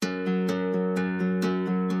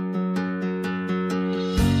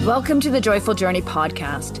Welcome to the Joyful Journey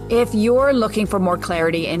podcast. If you're looking for more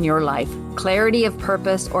clarity in your life, clarity of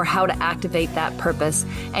purpose or how to activate that purpose,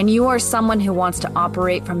 and you are someone who wants to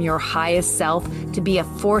operate from your highest self to be a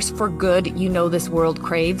force for good you know this world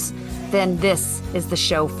craves, then this is the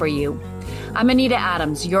show for you. I'm Anita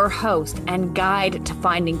Adams, your host and guide to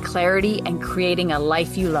finding clarity and creating a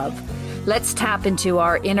life you love. Let's tap into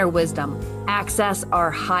our inner wisdom, access our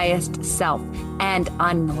highest self, and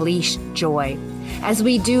unleash joy. As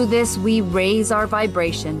we do this, we raise our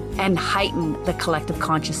vibration and heighten the collective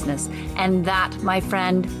consciousness. And that, my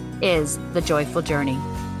friend, is the Joyful Journey.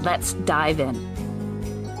 Let's dive in.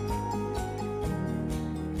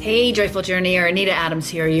 Hey, Joyful Journeyer, Anita Adams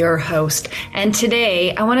here, your host. And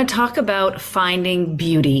today I want to talk about finding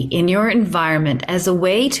beauty in your environment as a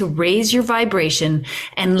way to raise your vibration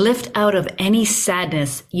and lift out of any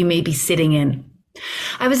sadness you may be sitting in.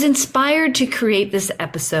 I was inspired to create this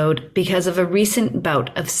episode because of a recent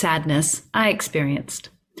bout of sadness I experienced.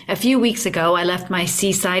 A few weeks ago, I left my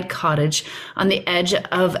seaside cottage on the edge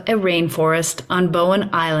of a rainforest on Bowen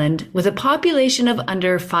Island with a population of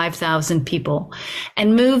under 5,000 people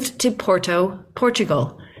and moved to Porto,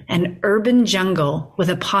 Portugal, an urban jungle with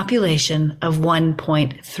a population of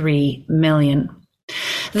 1.3 million.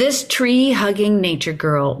 This tree-hugging nature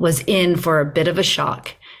girl was in for a bit of a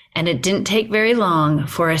shock. And it didn't take very long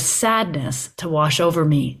for a sadness to wash over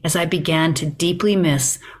me as I began to deeply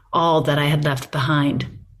miss all that I had left behind.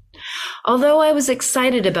 Although I was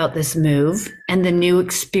excited about this move and the new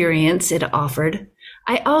experience it offered,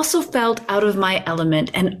 I also felt out of my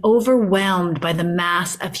element and overwhelmed by the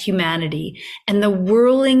mass of humanity and the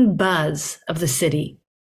whirling buzz of the city.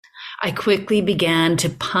 I quickly began to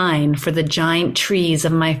pine for the giant trees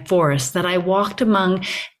of my forest that I walked among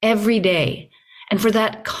every day, and for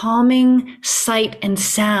that calming sight and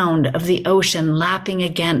sound of the ocean lapping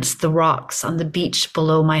against the rocks on the beach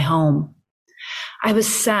below my home. I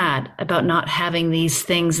was sad about not having these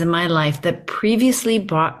things in my life that previously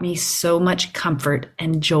brought me so much comfort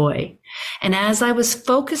and joy. And as I was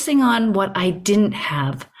focusing on what I didn't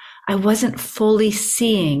have, I wasn't fully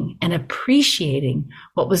seeing and appreciating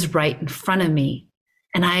what was right in front of me.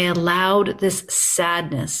 And I allowed this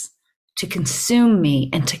sadness to consume me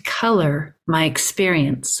and to color my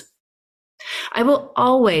experience. I will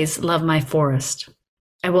always love my forest.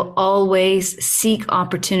 I will always seek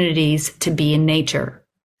opportunities to be in nature.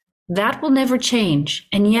 That will never change.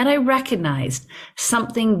 And yet I recognized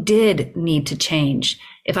something did need to change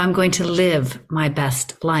if I'm going to live my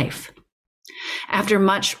best life. After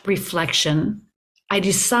much reflection, I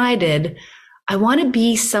decided I want to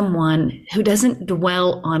be someone who doesn't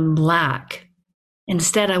dwell on lack.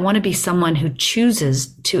 Instead, I want to be someone who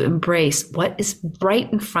chooses to embrace what is right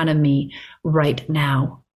in front of me right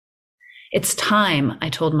now. It's time, I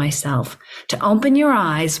told myself, to open your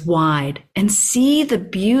eyes wide and see the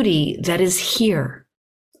beauty that is here.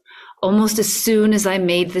 Almost as soon as I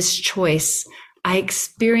made this choice, I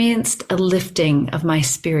experienced a lifting of my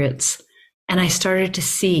spirits, and I started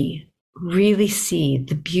to really see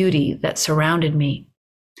the beauty that surrounded me.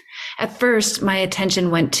 At first, my attention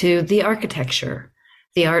went to the architecture.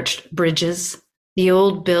 The arched bridges, the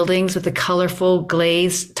old buildings with the colorful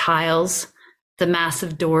glazed tiles, the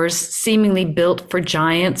massive doors seemingly built for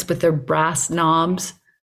giants with their brass knobs,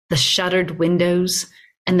 the shuttered windows,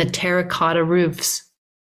 and the terracotta roofs.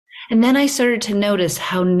 And then I started to notice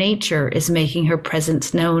how nature is making her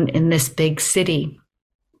presence known in this big city.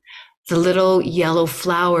 The little yellow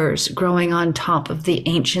flowers growing on top of the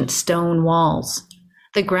ancient stone walls.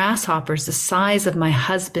 The grasshoppers the size of my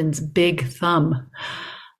husband's big thumb,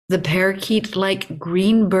 the parakeet-like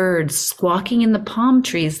green birds squawking in the palm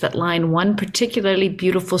trees that line one particularly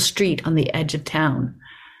beautiful street on the edge of town.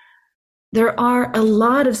 There are a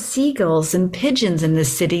lot of seagulls and pigeons in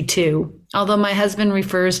this city too, although my husband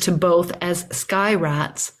refers to both as sky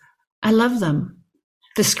rats. I love them.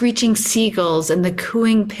 The screeching seagulls and the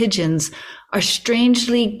cooing pigeons are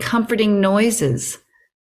strangely comforting noises,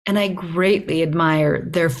 and I greatly admire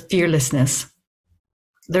their fearlessness.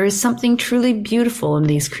 There is something truly beautiful in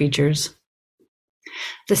these creatures.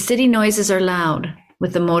 The city noises are loud,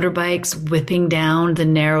 with the motorbikes whipping down the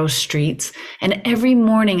narrow streets, and every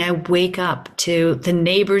morning I wake up to the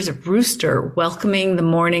neighbor's rooster welcoming the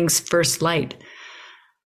morning's first light.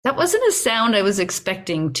 That wasn't a sound I was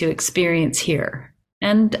expecting to experience here,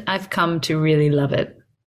 and I've come to really love it.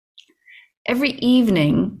 Every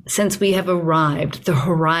evening since we have arrived, the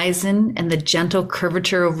horizon and the gentle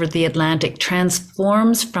curvature over the Atlantic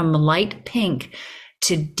transforms from light pink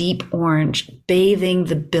to deep orange, bathing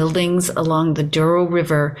the buildings along the Douro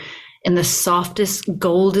River in the softest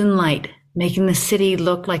golden light, making the city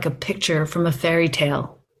look like a picture from a fairy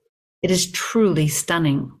tale. It is truly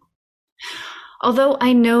stunning. Although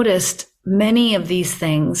I noticed many of these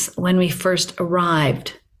things when we first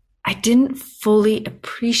arrived, I didn't fully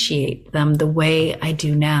appreciate them the way I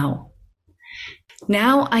do now.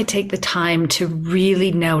 Now I take the time to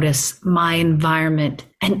really notice my environment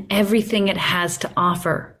and everything it has to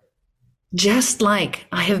offer, just like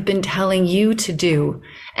I have been telling you to do,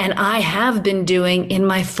 and I have been doing in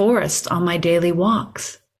my forest on my daily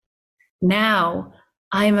walks. Now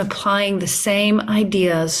I am applying the same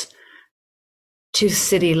ideas to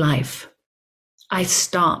city life. I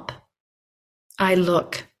stop. I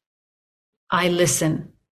look. I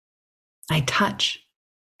listen. I touch.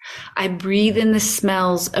 I breathe in the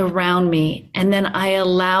smells around me, and then I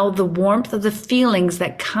allow the warmth of the feelings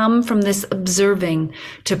that come from this observing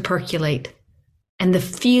to percolate. And the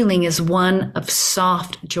feeling is one of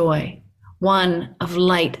soft joy, one of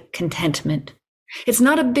light contentment. It's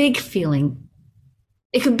not a big feeling.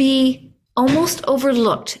 It could be almost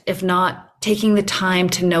overlooked if not taking the time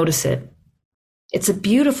to notice it. It's a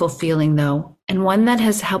beautiful feeling, though, and one that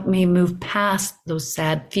has helped me move past those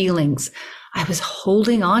sad feelings I was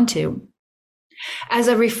holding on to. As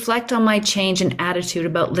I reflect on my change in attitude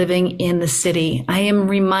about living in the city, I am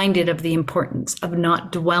reminded of the importance of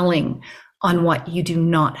not dwelling on what you do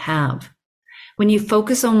not have. When you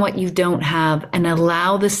focus on what you don't have and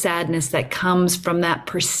allow the sadness that comes from that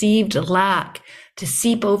perceived lack to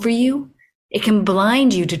seep over you, it can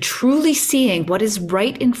blind you to truly seeing what is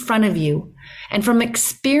right in front of you and from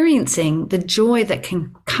experiencing the joy that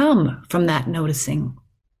can come from that noticing.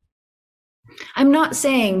 I'm not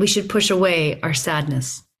saying we should push away our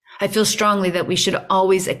sadness. I feel strongly that we should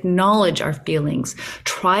always acknowledge our feelings,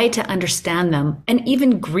 try to understand them, and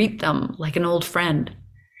even greet them like an old friend.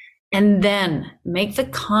 And then make the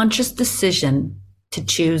conscious decision to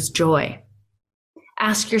choose joy.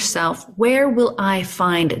 Ask yourself, where will I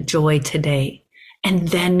find joy today? And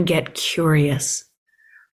then get curious.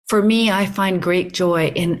 For me, I find great joy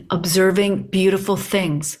in observing beautiful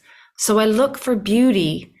things. So I look for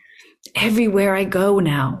beauty everywhere I go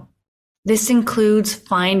now. This includes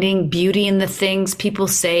finding beauty in the things people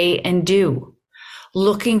say and do,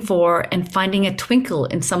 looking for and finding a twinkle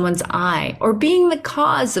in someone's eye, or being the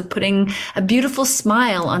cause of putting a beautiful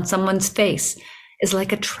smile on someone's face is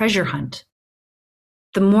like a treasure hunt.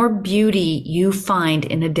 The more beauty you find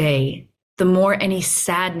in a day, the more any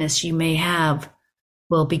sadness you may have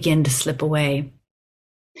will begin to slip away.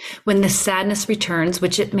 When the sadness returns,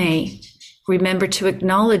 which it may, remember to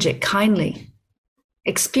acknowledge it kindly.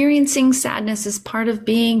 Experiencing sadness is part of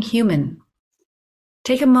being human.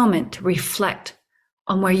 Take a moment to reflect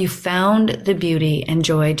on where you found the beauty and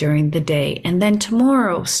joy during the day, and then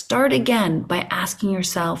tomorrow start again by asking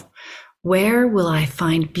yourself, where will I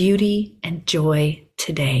find beauty and joy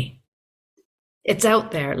today? It's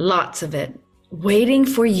out there, lots of it, waiting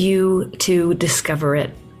for you to discover it.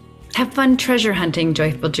 Have fun treasure hunting,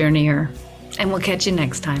 Joyful Journeyer, and we'll catch you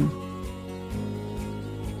next time.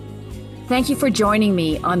 Thank you for joining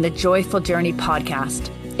me on the Joyful Journey podcast.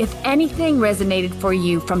 If anything resonated for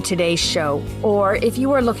you from today's show, or if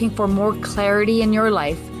you are looking for more clarity in your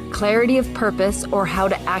life, clarity of purpose, or how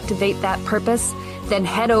to activate that purpose, then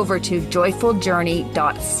head over to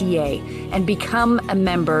joyfuljourney.ca and become a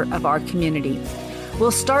member of our community.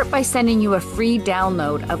 We'll start by sending you a free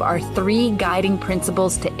download of our 3 guiding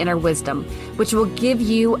principles to inner wisdom, which will give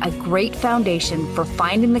you a great foundation for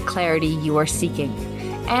finding the clarity you are seeking.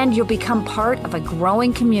 And you'll become part of a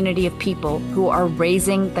growing community of people who are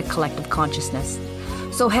raising the collective consciousness.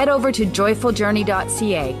 So head over to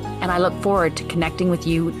joyfuljourney.ca, and I look forward to connecting with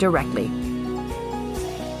you directly.